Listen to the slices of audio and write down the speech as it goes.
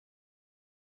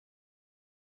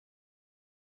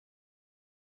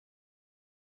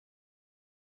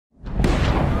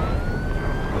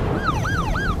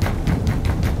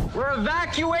We're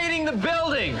evacuating the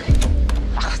building.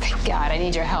 Oh, thank God. I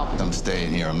need your help. I'm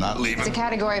staying here. I'm not leaving. It's a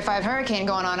Category 5 hurricane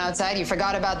going on outside. You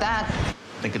forgot about that.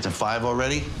 Think it's a 5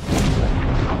 already?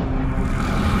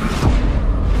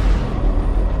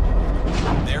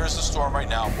 There is a storm right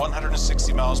now,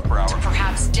 160 miles per hour.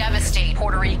 Perhaps devastate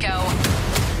Puerto Rico.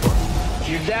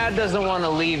 Your dad doesn't want to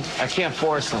leave. I can't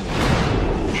force him.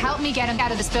 Help me get him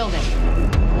out of this building.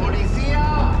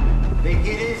 Policía! Take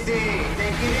it easy.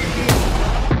 Take it easy.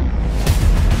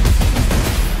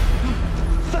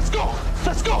 Let's go!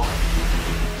 Let's go!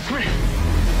 Come here.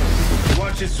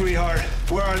 Watch it, sweetheart.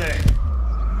 Where are they?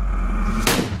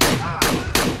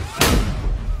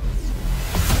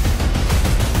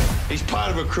 He's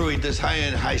part of a crew at this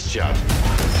high-end heist job.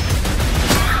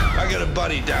 I got a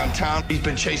buddy downtown. He's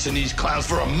been chasing these clowns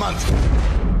for a month.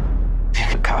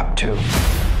 You're a cop, too.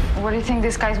 What do you think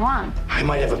these guys want? I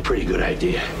might have a pretty good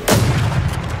idea.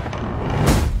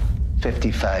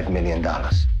 $55 million.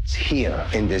 It's here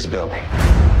in this building.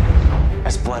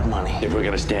 That's blood money. If we're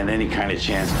gonna stand any kind of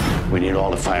chance, we need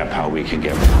all the firepower we can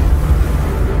get.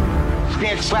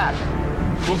 Stand flat.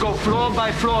 We'll go floor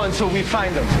by floor until we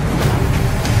find them.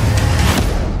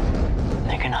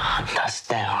 They're gonna hunt us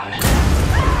down.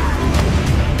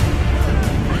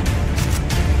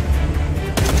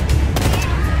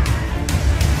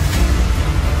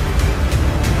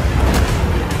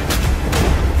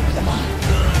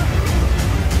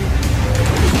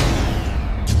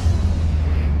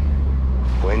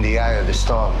 We're in the eye of the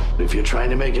storm. If you're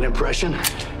trying to make an impression,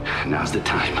 now's the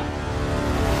time.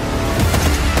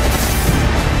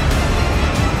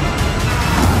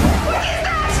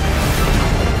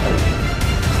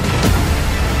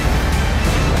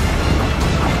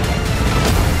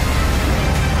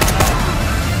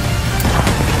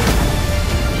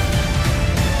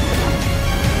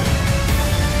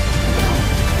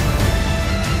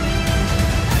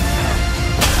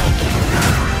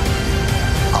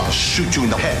 I'll shoot you in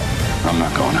the head. I'm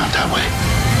not going out that way.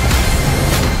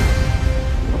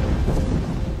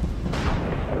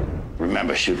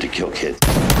 Remember, shoot to kill, kid.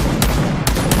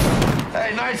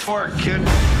 Hey, nice work, kid.